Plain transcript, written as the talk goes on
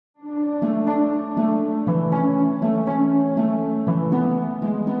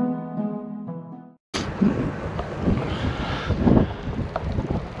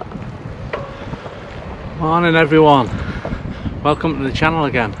Morning everyone, welcome to the channel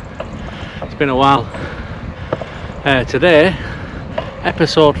again. It's been a while. Today,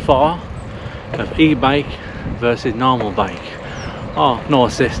 episode 4 of Ebike versus normal bike, or no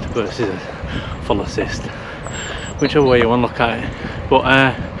assist versus full assist, whichever way you want to look at it.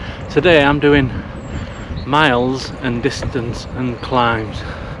 But today I'm doing miles and distance and climbs.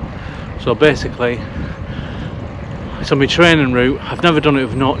 So basically, it's on my training route. I've never done it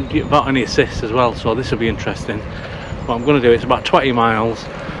without any assist as well, so this will be interesting. What I'm going to do, it's about 20 miles,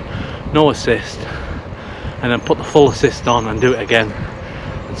 no assist, and then put the full assist on and do it again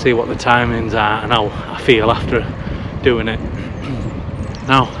and see what the timings are and how I feel after doing it.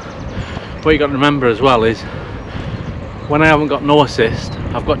 Now, what you got to remember as well is, when I haven't got no assist,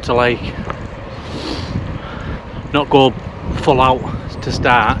 I've got to like not go full out to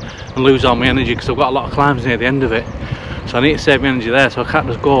start and lose all my energy, because I've got a lot of climbs near the end of it, so I need to save my energy there, so I can't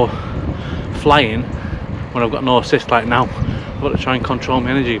just go flying when I've got no assist like now. I've got to try and control my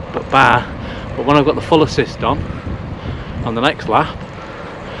energy, but when I've got the full assist on the next lap,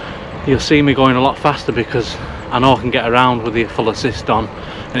 you'll see me going a lot faster, because I know I can get around with the full assist on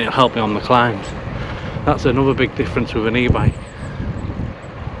and it'll help me on the climbs. That's another big difference with an e-bike.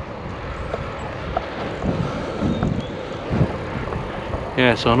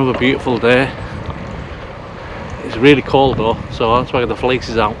 Yeah, so another beautiful day. It's really cold though, so that's why the fleece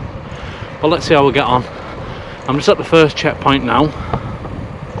is out. But let's see how we get on. I'm just at the first checkpoint now,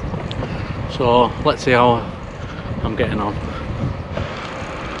 so let's see how I'm getting on.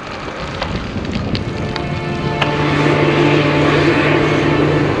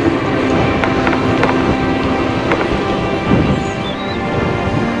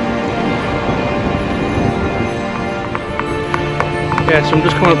 Yeah, so I'm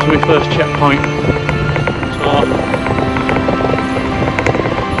just coming up to my first checkpoint, so I'll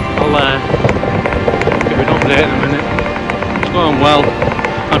give you an update in a minute. It's going well.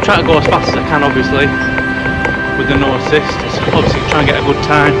 I'm trying to go as fast as I can, obviously, with the no assist. Obviously try and get a good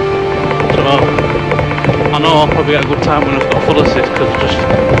time, so I know I'll probably get a good time when I've got full assist, because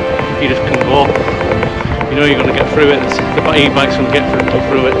you just can go, you know you're going to get through it. The e-bike's going to get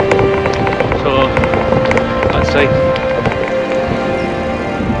through it, so let's see.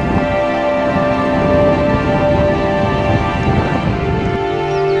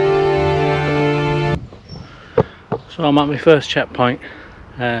 So I'm at my first checkpoint.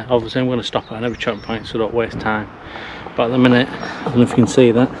 Obviously I'm going to stop at every checkpoint so don't waste time. But at the minute, I don't know if you can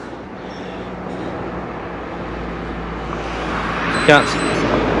see that.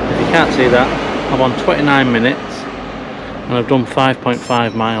 If you can't see that, I'm on 29 minutes and I've done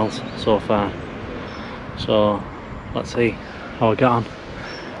 5.5 miles so far. So let's see how I get on.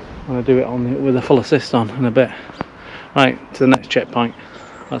 I'm going to do it with a full assist on in a bit. Right, to the next checkpoint.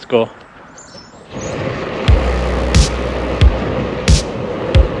 Let's go.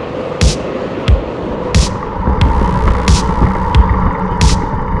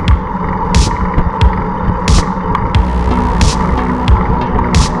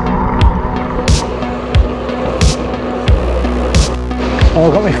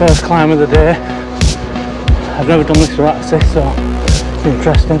 I've got my first climb of the day. I've never done this without assist, so it's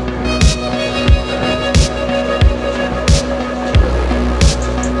interesting.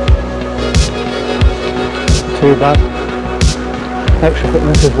 Too bad. Extra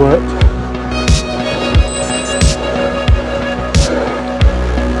fitness has worked.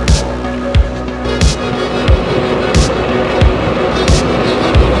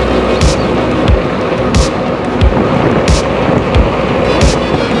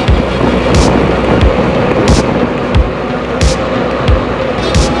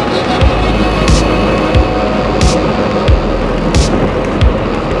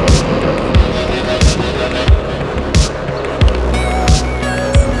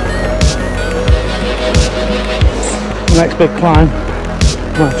 Next big climb,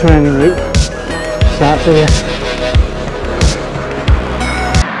 my training route starts here.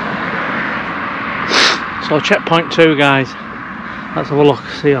 So checkpoint 2, guys. Let's have a look,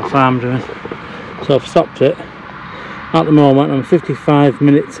 see how far I'm doing. So I've stopped it. At the moment I'm 55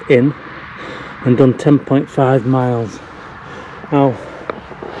 minutes in and done 10.5 miles. Now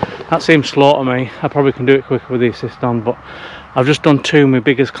that seems slow to me. I probably can do it quicker with the assist on, but I've just done 2 of my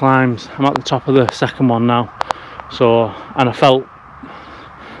biggest climbs. I'm at the top of the second one now. So, and I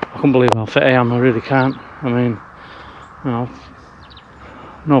couldn't believe how fit I am. I really can't. I mean, you know,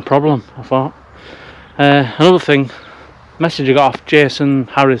 no problem, I thought. Another thing, message I got off Jason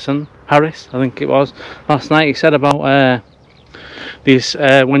Harris, I think it was, last night. He said about these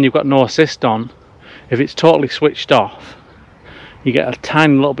when you've got no assist on, if it's totally switched off, you get a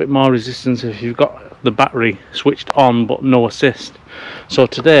tiny little bit more resistance. If you've got the battery switched on but no assist. So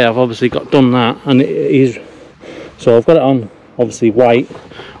today I've obviously done that, and it is, so I've got it on obviously white,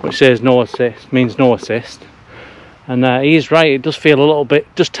 which says no assist, means no assist. And he's right, it does feel a little bit,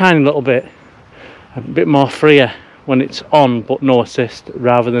 just tiny little bit, a bit more freer when it's on but no assist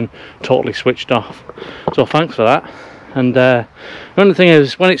rather than totally switched off. So thanks for that. And the only thing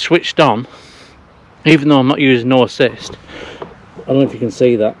is, when it's switched on, even though I'm not using no assist, I don't know if you can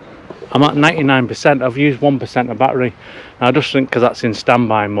see that, I'm at 99%. I've used 1% of battery. Now I just think because that's in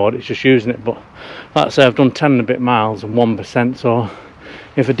standby mode, it's just using it. But like I say, I've done 10 and a bit miles and 1%. So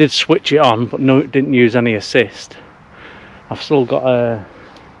if I did switch it on, but no, it didn't use any assist, I've still got a.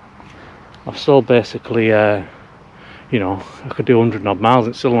 I've still basically, you know, I could do 100 odd miles.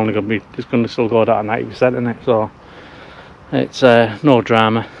 It's still only going to be. It's going to still go down at 90% in it. So it's no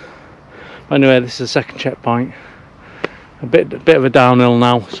drama. But anyway, this is the second checkpoint. A bit of a downhill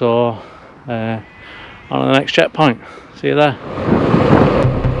now, so on the next checkpoint. See you there.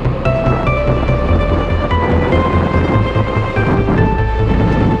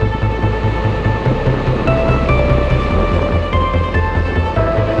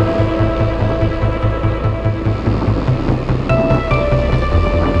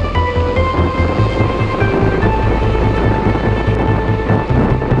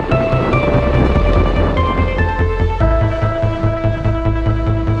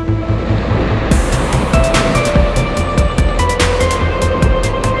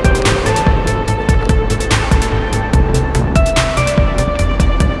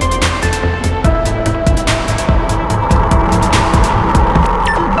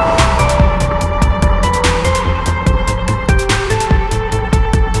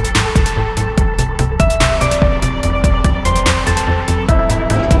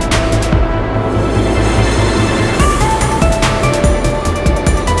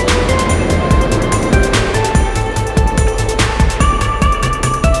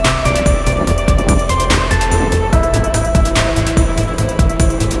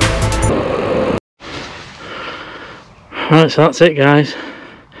 Right, so that's it guys,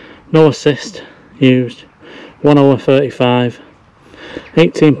 no assist used, 1 hour 35,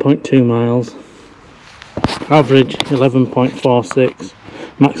 18.2 miles, average 11.46,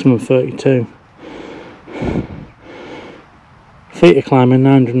 maximum 32, feet of climbing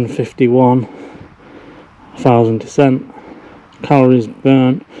 951, 1000 descent, calories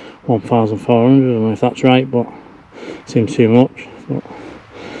burnt 1400, I don't know if that's right, but seems too much. But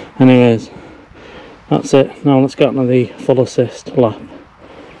anyways, that's it. Now let's get on to the full assist lap.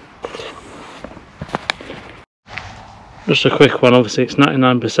 Just a quick one, obviously it's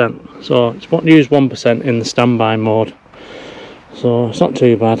 99%, so it's used 1% in the standby mode, so it's not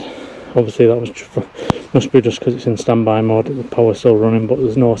too bad. Obviously that must be just because it's in standby mode, the power's still running, but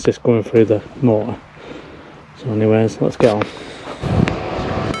there's no assist going through the motor. So anyways, let's get on.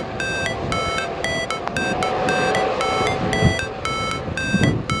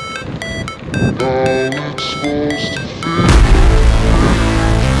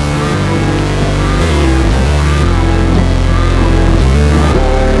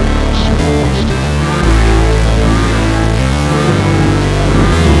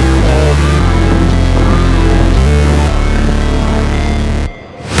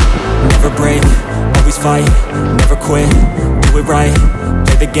 Fight, never quit, do it right,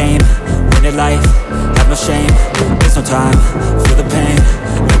 play the game, win it life, have no shame, there's no time, feel the pain,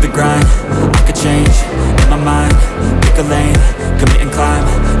 live the grind, I could change, in my mind, pick a lane, commit and climb,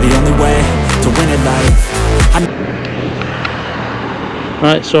 the only way to win it life.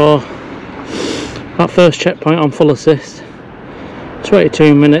 Right, so that first checkpoint on full assist,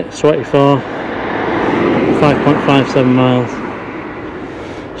 22 minutes, 24, 5.57 miles,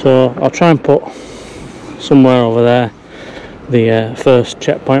 so I'll try and put somewhere over there the first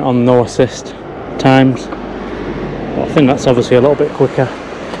checkpoint on no assist times, but I think that's obviously a little bit quicker.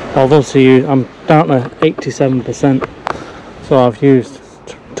 I've obviously used, I'm down to 87%, so I've used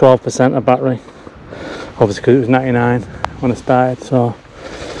 12% of battery, obviously because it was 99 when I started, so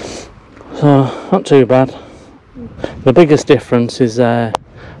not too bad. The biggest difference is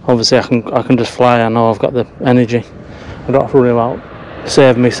obviously I can just fly. I know I've got the energy, I don't have to worry about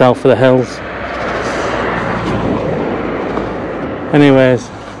saving myself for the hills. Anyways,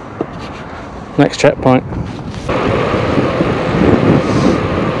 next checkpoint.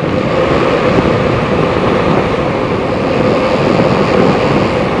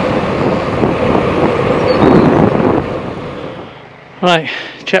 Right,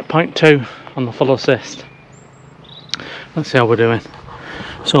 checkpoint 2 on the full assist. Let's see how we're doing.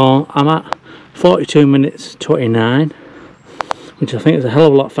 So I'm at 42 minutes 29, which I think is a hell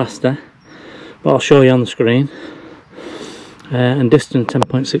of a lot faster. but I'll show you on the screen. And distance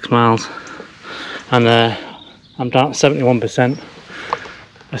 10.6 miles, and I'm down to 71%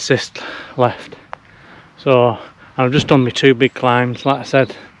 assist left. So I've just done my 2 big climbs, like I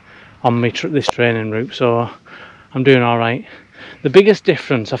said, on this training route, so I'm doing alright. The biggest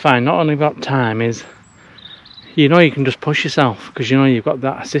difference I find, not only about time, is you know you can just push yourself, because you know you've got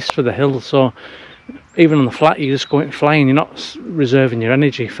that assist for the hill. So even on the flat, you're just going flying, you're not reserving your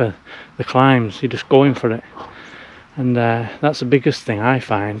energy for the climbs, you're just going for it. And that's the biggest thing I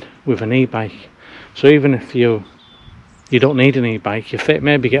find with an e-bike. So even if you don't need an e-bike, you're fit,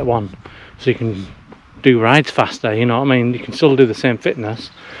 maybe get one so you can do rides faster, you know what I mean? You can still do the same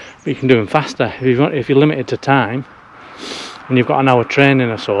fitness, but you can do them faster. If you're limited to time and you've got an hour training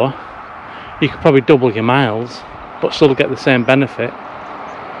or so, you could probably double your miles but still get the same benefit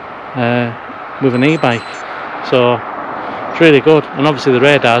with an e-bike. So it's really good, and obviously the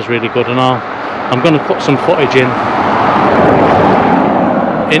radar is really good and all. I'm going to put some footage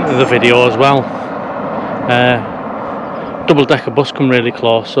into the video as well. Double-decker bus come really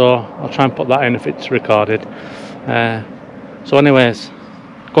close, so I'll try and put that in if it's recorded. So anyways,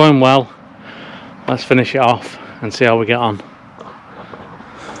 going well. Let's finish it off and see how we get on.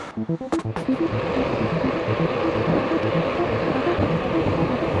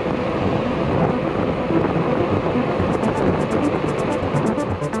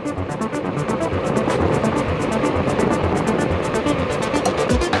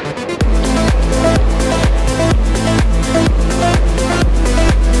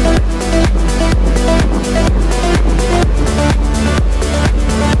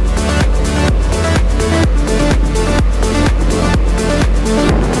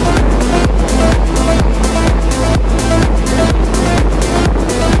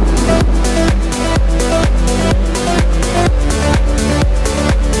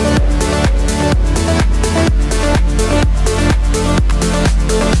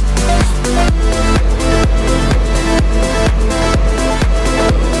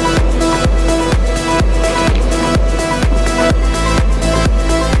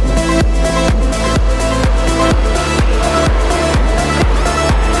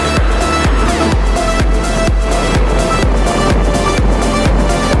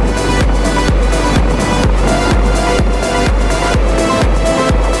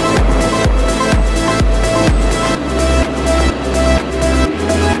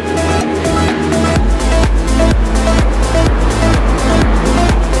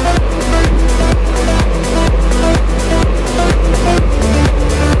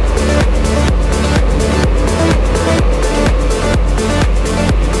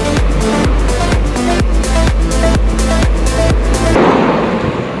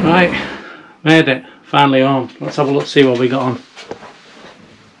 Right, made it, finally home. Let's have a look, see what we got on.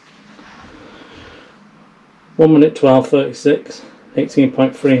 1 minute 12:36,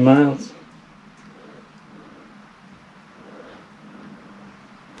 18.3 miles.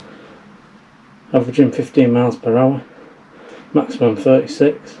 Averaging 15 miles per hour, maximum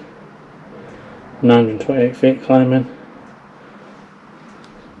 36, 928 feet climbing.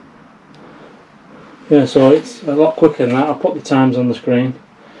 Yeah, so it's a lot quicker than that. I'll put the times on the screen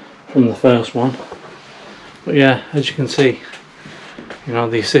from the first one. But yeah, as you can see, you know,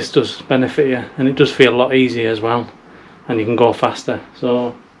 the assist does benefit you, and it does feel a lot easier as well, and you can go faster.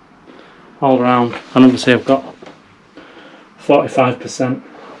 So all around, and obviously I've got 45%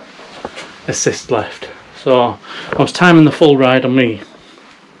 assist left. So I was timing the full ride on my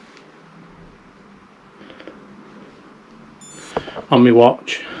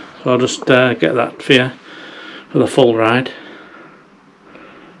watch, so I'll just get that for you for the full ride.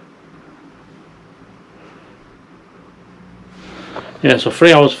 Yeah, so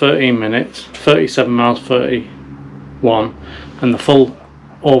 3 hours 13 minutes, 37 miles 31, and the full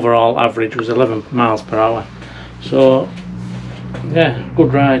overall average was 11 miles per hour. So yeah,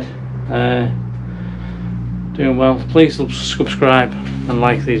 good ride. Doing well. Please subscribe and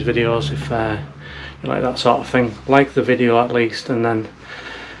like these videos if you like that sort of thing. Like the video at least, and then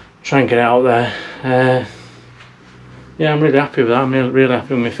try and get it out there. Yeah, I'm really happy with that. I'm really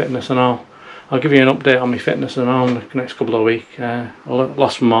happy with my fitness and all. I'll give you an update on my fitness and all in the next couple of weeks. I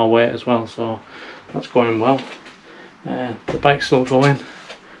lost some more weight as well, so that's going well. The bike's still going,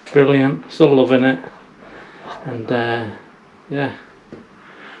 brilliant, still loving it. And yeah,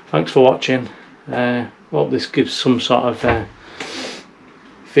 thanks for watching. Hope this gives some sort of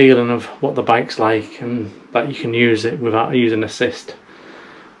feeling of what the bike's like, and that you can use it without using assist,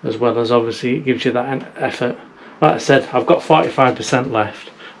 as well as obviously it gives you that effort. Like I said, I've got 45% left.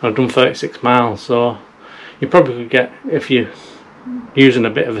 I've done 36 miles, so you probably could get, if you using a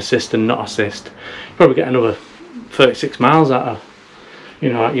bit of assist and not assist, you probably get another 36 miles out of,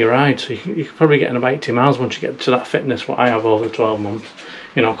 you know, at your ride. So you could probably get about 80 miles once you get to that fitness what I have over 12 months.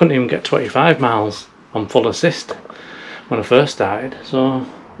 You know, I couldn't even get 25 miles on full assist when I first started, so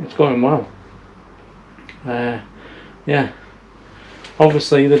it's going well. Yeah,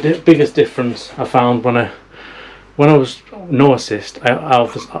 obviously the biggest difference I found when I was no assist, I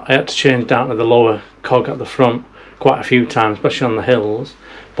had to change down to the lower cog at the front quite a few times, especially on the hills.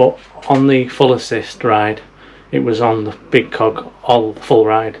 But on the full assist ride, it was on the big cog all the full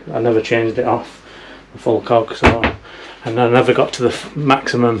ride. I never changed it off the full cog, so, and I never got to the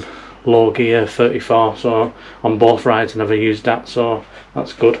maximum low gear 34, so on both rides I never used that, so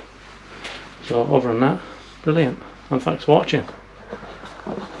that's good. So other than that, brilliant, and thanks for watching.